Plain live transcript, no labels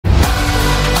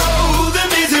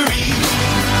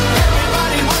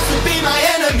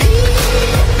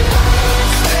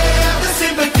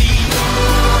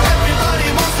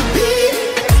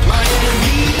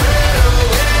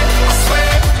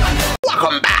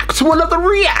to another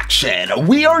reaction.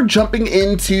 We are jumping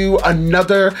into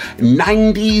another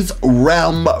 90s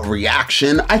realm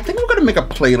reaction. I think we're gonna make a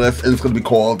playlist and it's gonna be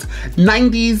called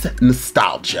 90s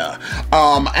Nostalgia.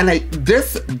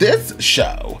 This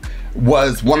show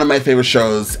was one of my favorite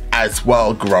shows as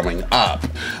well growing up.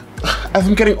 As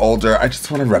I'm getting older, I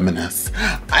just want to reminisce.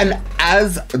 And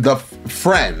as the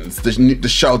Friends, the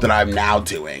show that I'm now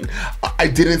doing, I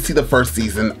didn't see the first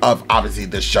season of obviously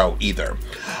this show either.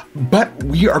 But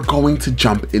we are going to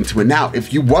jump into it now.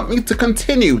 If you want me to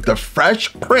continue the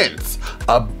Fresh Prince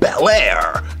of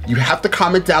Bel-Air, you have to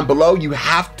comment down below. You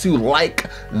have to like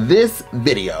this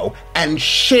video and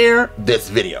share this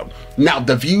video. Now,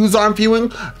 the views aren't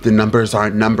viewing, the numbers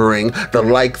aren't numbering, the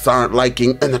likes aren't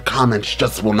liking, and the comments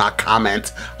just will not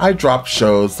comment. I drop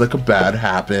shows like a bad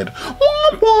habit.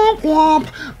 Womp, womp, womp.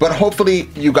 But hopefully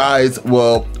you guys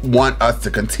will want us to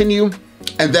continue.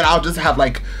 And then I'll just have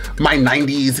like my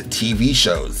 90s TV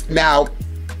shows now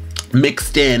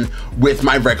mixed in with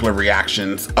my regular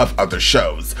reactions of other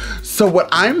shows. So what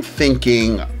I'm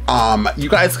thinking, you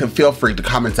guys can feel free to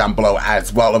comment down below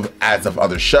as well as of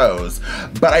other shows,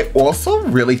 but I also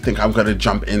really think I'm gonna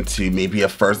jump into maybe a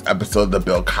first episode of the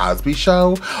Bill Cosby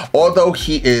show, although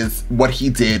what he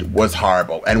did was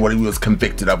horrible and what he was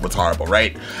convicted of was horrible,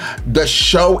 right? The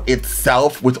show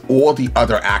itself with all the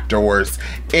other actors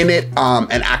in it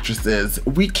and actresses,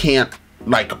 we can't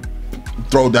like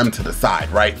throw them to the side,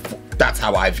 right? That's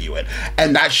how I view it.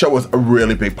 And that show was a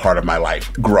really big part of my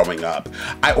life growing up.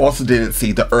 I also didn't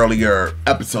see the earlier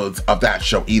episodes of that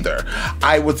show either.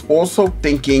 I was also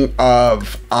thinking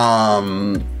of,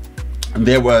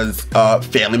 there was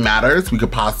Family Matters. We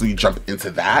could possibly jump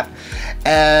into that.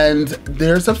 And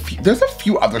there's a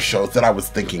few other shows that I was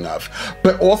thinking of,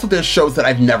 but also there's shows that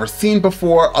I've never seen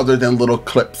before other than little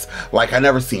clips. Like I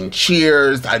never seen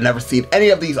Cheers, I've never seen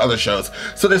any of these other shows.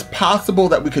 So there's possible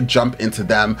that we could jump into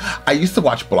them. I used to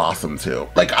watch Blossom too.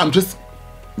 Like I'm just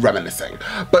reminiscing,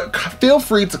 but feel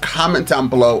free to comment down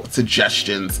below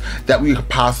suggestions that we could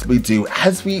possibly do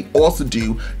as we also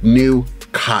do new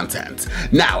content.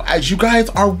 Now, as you guys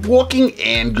are walking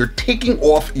in, you're taking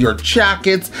off your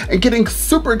jackets and getting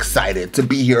super excited to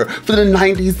be here for the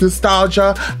 90s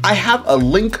nostalgia, I have a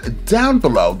link down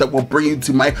below that will bring you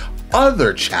to my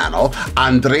other channel,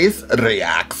 Andres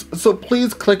Reacts. So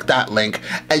please click that link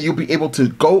and you'll be able to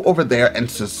go over there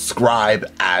and subscribe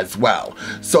as well.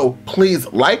 So please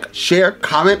like, share,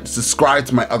 comment, subscribe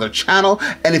to my other channel.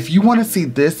 And if you want to see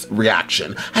this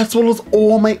reaction, as well as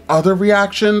all my other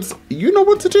reactions, you know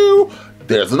what to do.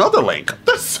 There's another link.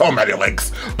 There's so many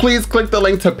links. Please click the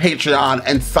link to Patreon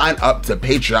and sign up to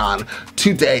Patreon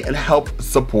today and help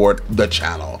support the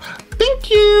channel. Thank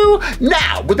you.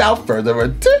 Now, without further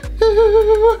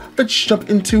ado, let's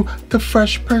jump into the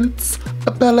Fresh Prince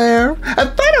of Bel-Air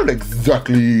and find out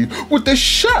exactly what the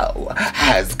show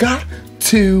has got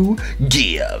to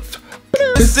give.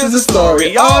 This is a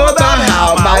story all about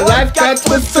how my life got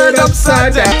twisted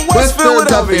upside down. West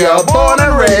Philadelphia, born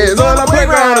and raised on a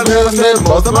playground of hills, spent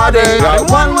most of my days. I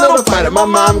had one little fight and my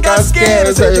mom got scared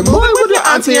and said, "Move with your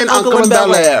auntie and uncle in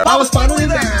Bel-Air." I was finally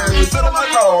there, sit on my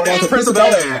throne as the Prince of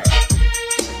Bel-Air.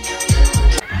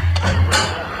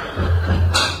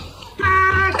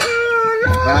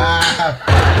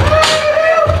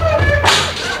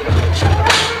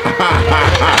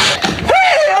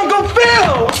 Hey, Uncle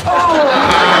Phil!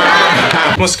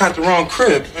 Oh. Must have got the wrong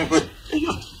crib, but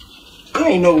I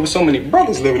ain't know there was so many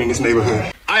brothers living in this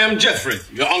neighborhood. I am Jeffrey,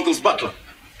 your uncle's butler.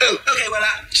 Oh, okay, well,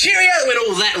 cheerio with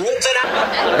all that roots.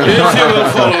 If you will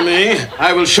follow me,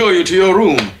 I will show you to your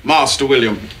room, Master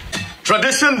William.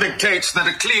 Tradition dictates that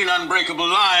a clean, unbreakable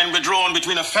line be drawn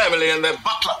between a family and their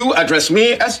butler. You address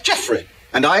me as Jeffrey,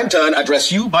 and I in turn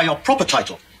address you by your proper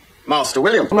title, Master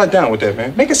William. I'm not down with that,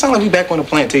 man. Make it sound like we back on the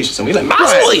plantation. So we like,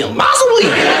 Master William, Master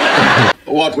William.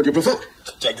 What would you prefer?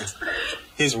 Check this.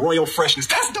 His royal freshness.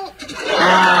 That's dope.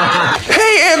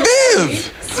 Hey, Aunt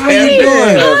Viv.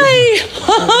 Hi.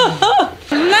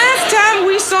 Last time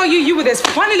we saw you, you were this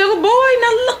funny little boy.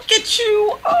 Now look at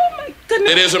you. Oh, my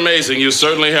goodness. It is amazing. You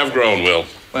certainly have grown, Will.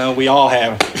 Well, we all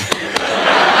have.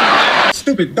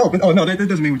 Stupid dope. Oh, no, that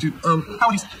doesn't mean what you...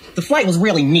 The flight was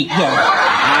really neat,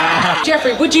 yeah.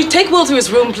 Jeffrey, would you take Will to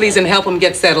his room, please, and help him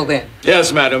get settled in?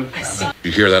 Yes, madam.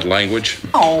 You hear that language?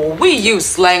 Oh, we used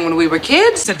slang when we were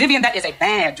kids. So, Vivian, that is a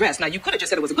bad dress. Now, you could have just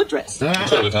said it was a good dress.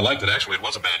 Well, if I liked it, actually, it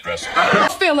was a bad dress.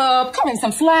 Philip, come in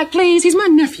some slack, please. He's my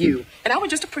nephew. And I would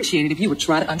just appreciate it if you would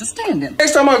try to understand him.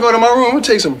 Next time I go to my room, I'll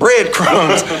take some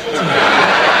breadcrumbs.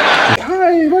 Hi,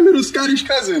 Hey, my little Scottish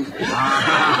cousin.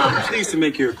 Pleased to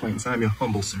make your acquaintance. I'm your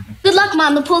humble servant. Good luck,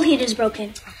 Mom. The pool heater's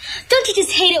broken. Don't you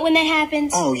just hate it when that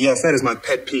happens? Oh, yes, that is my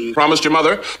pet peeve. Promised your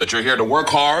mother that you're here to work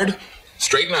hard,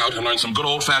 straighten out, and learn some good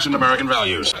old-fashioned American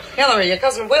values. Hillary, your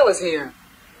cousin Will is here.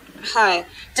 Hi.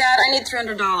 Dad, I need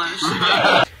 $300.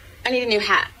 I need a new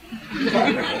hat.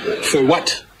 For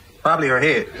what? Probably her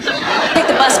head. Take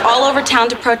the bus all over town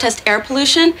to protest air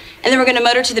pollution, and then we're going to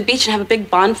motor to the beach and have a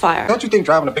big bonfire. Don't you think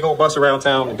driving a big old bus around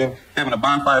town and then having a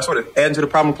bonfire sort of adding to the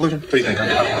problem of pollution? What do you think?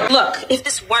 Look, if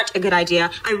this weren't a good idea,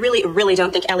 I really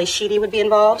don't think Ellie Sheedy would be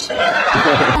involved. Hey,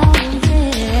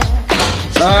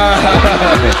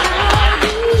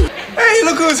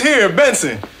 look who's here,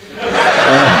 Benson.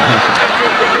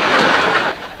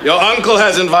 Your uncle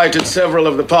has invited several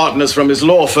of the partners from his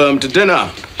law firm to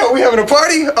dinner. Oh, we having a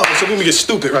party? Oh, so we can get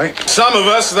stupid, right? Some of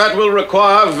us, that will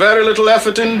require very little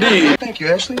effort indeed. Thank you,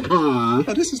 Ashley. Oh,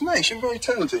 this is nice. You're very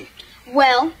talented.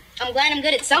 Well, I'm glad I'm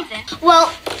good at something.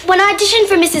 Well, when I auditioned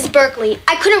for Mrs. Berkeley,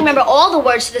 I couldn't remember all the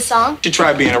words to the song. You should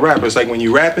try being a rapper. It's like when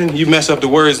you're rapping, you mess up the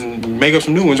words and make up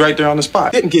some new ones right there on the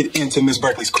spot. Didn't get into Miss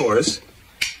Berkeley's chorus.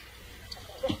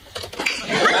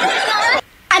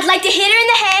 I'd like to hit her in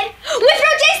the head with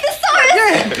Rotaceosaurus.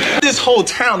 Yeah. This whole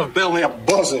town of Bel-Air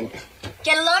buzzing.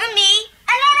 Get a load of me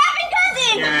and my rapping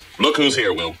cousin. Look who's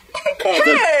here, Will.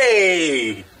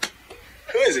 Hey!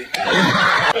 Who is he?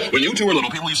 When you two were little,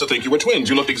 people used to think you were twins.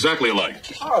 You looked exactly alike.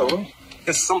 Oh,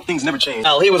 guess some things never change.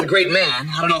 Well, he was a great man.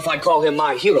 I don't know if I'd call him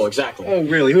my hero exactly. Oh,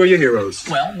 really? Who are your heroes?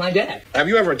 Well, my dad. Have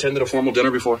you ever attended a formal dinner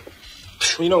before?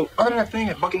 You know, other than that thing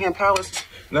at Buckingham Palace?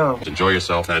 No. Enjoy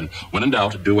yourself, and when in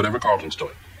doubt, do whatever Carlton's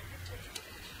doing.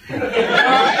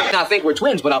 I think we're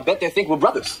twins, but I'll bet they think we're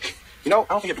brothers. You know,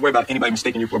 I don't think you have to worry about anybody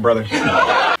mistaking you for a brother.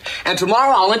 And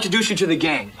tomorrow I'll introduce you to the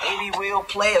gang. Maybe we'll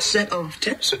play a set of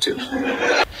tips or two.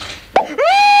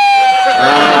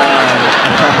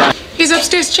 He's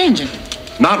upstairs changing.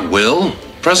 Not Will.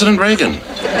 President Reagan.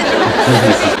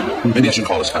 Maybe I should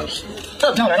call his house.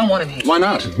 No, don't. I don't want him here. Why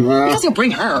not? Because he'll bring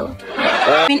her.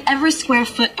 I mean, every square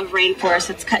foot of rainforest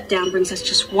that's cut down brings us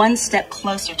just one step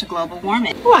closer to global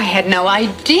warming. Oh, I had no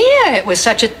idea it was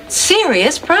such a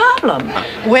serious problem.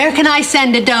 Where can I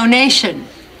send a donation?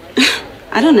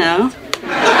 I don't know.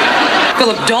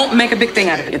 Philip, don't make a big thing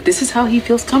out of it. If this is how he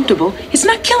feels comfortable, he's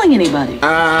not killing anybody.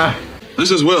 This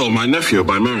is Will, my nephew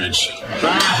by marriage.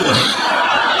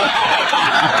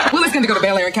 Will is going to go to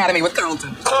Bel-Air Academy with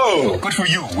Carlton. Oh, good for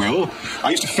you, Will. I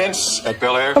used to fence at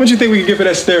Bel-Air. How much you think we could get for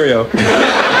that stereo?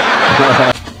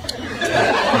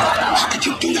 How could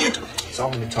you do that? It's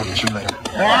all in the tongue. You later.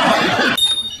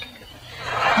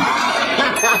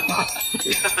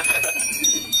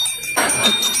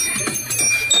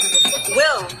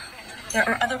 Will, there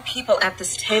are other people at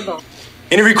this table.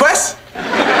 Any requests?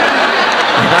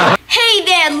 Hey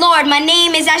there, Lord. My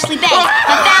name is Ashley Banks.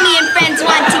 My family and friends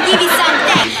want to give you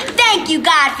something. Thank you,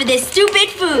 God, for this stupid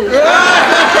food.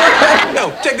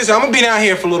 No, check this out. I'm going to be down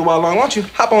here for a little while long. Why don't you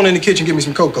hop on in the kitchen and give me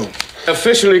some cocoa?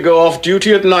 Officially go off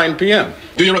duty at 9 p.m.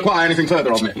 Do you require anything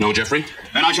further of me? No, Jeffrey?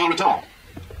 Then I shall retire.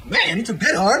 Man, it's a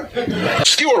bit hard.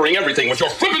 Skewering everything with your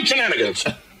flippant shenanigans.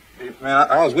 Man,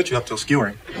 I was with you up till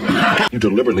skewering. You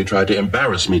deliberately tried to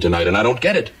embarrass me tonight, and I don't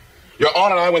get it. Your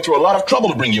aunt and I went through a lot of trouble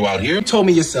to bring you out here. You told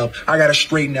me yourself I gotta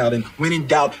straighten out and when in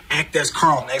doubt, act as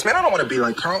Carl next. Man, I don't want to be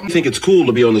like Carl. You think it's cool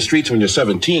to be on the streets when you're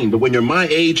 17, but when you're my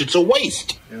age, it's a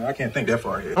waste. Yeah, I can't think that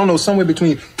far ahead. I don't know, somewhere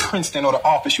between Princeton or the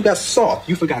office, you got soft.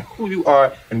 You forgot who you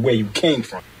are and where you came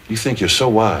from. You think you're so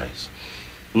wise.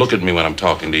 Look at me when I'm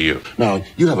talking to you. Now,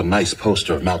 you have a nice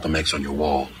poster of Malcolm X on your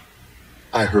wall.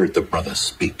 I heard the brother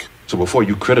speak. So before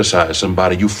you criticize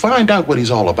somebody, you find out what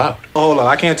he's all about. Hold on,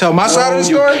 I can't tell my side of the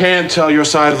story? You can't tell your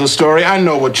side of the story. I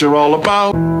know what you're all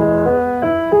about.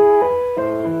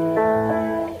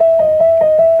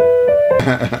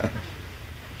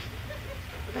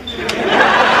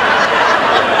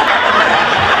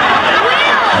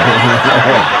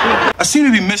 I seem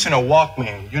to be missing a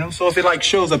Walkman, you know? So if it like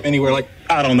shows up anywhere, like,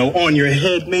 I don't know, on your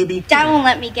head maybe? Dad won't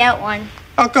let me get one.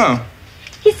 How come?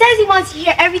 He says he wants to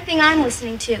hear everything I'm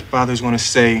listening to. Fathers want to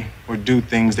say or do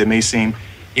things that may seem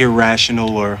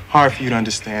irrational or hard for you to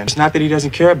understand. It's not that he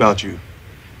doesn't care about you.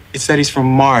 It's that he's from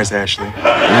Mars, Ashley.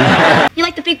 You're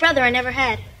like the big brother I never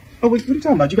had. Oh, wait, what are you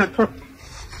talking about? You got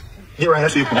You're right, I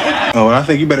see your point. Oh, I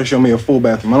think you better show me a full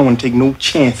bathroom. I don't want to take no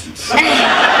chances.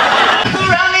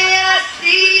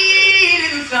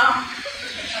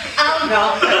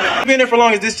 You've been there for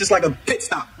long. Is this just like a pit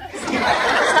stop?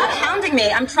 Stop hounding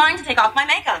me. I'm trying to take off my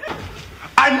makeup.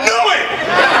 I knew it!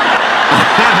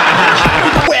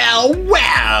 Well.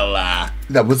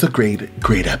 That was a great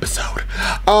episode.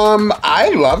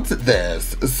 I loved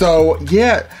this. So,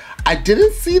 yeah, I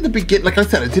didn't see the begin. Like I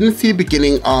said, I didn't see the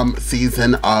beginning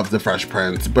season of The Fresh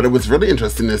Prince, but it was really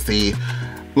interesting to see,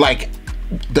 like,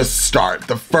 the start,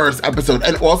 the first episode,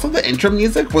 and also the intro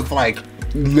music was like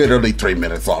literally 3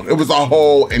 minutes long. It was a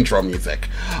whole intro music.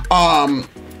 I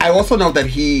also know that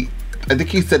I think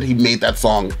he said he made that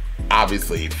song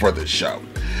obviously for this show.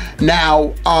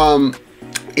 Now,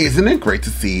 isn't it great to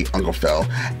see Uncle Phil?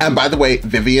 And by the way,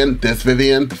 Vivian,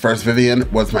 the first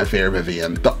Vivian was my favorite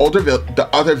Vivian. The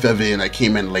other Vivian that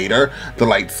came in later, the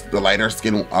lighter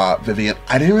skin Vivian,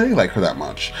 I didn't really like her that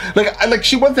much. Like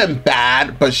she wasn't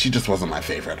bad, but she just wasn't my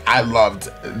favorite. I loved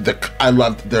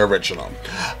the original.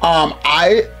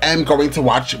 I am going to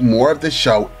watch more of this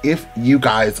show if you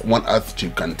guys want us to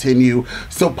continue.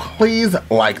 So please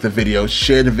like the video,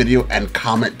 share the video, and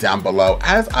comment down below.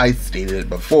 As I stated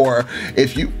before,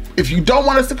 if you don't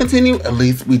want us to continue, at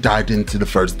least we dived into the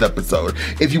first episode.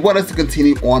 If you want us to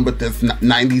continue on with this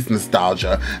 90s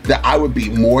nostalgia, that I would be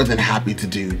more than happy to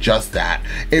do just that.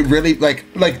 It really, like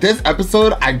this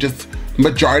episode,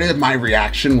 majority of my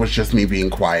reaction was just me being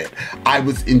quiet. I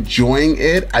was enjoying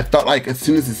it. I felt like as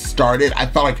soon as it started, I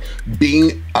felt like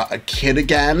being a kid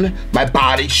again. My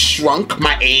body shrunk,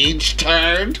 my age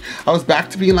turned. I was back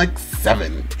to being like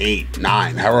 7, 8,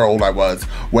 9, however old I was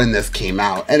when this came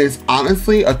out. And it's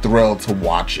honestly a thrill to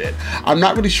watch it. I'm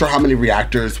not really sure how many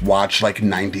reactors watch like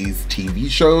 90s TV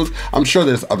shows. I'm sure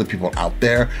there's other people out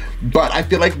there, but I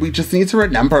feel like we just need to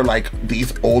remember like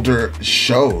these older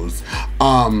shows.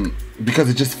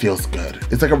 Because it just feels good.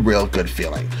 It's like a real good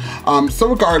feeling. So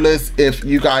regardless, if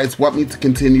you guys want me to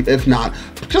continue, if not,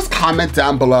 just comment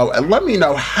down below and let me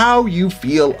know how you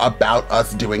feel about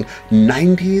us doing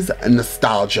 90s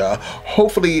nostalgia.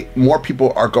 Hopefully more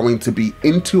people are going to be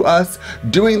into us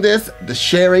doing this. The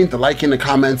sharing, the liking, the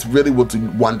comments really will do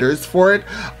wonders for it.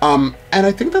 And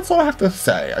I think that's all I have to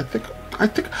say. I think I'm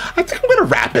gonna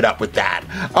wrap it up with that.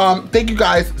 Thank you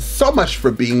guys so much for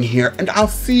being here, and I'll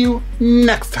see you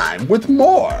next time with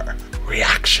more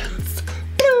reactions.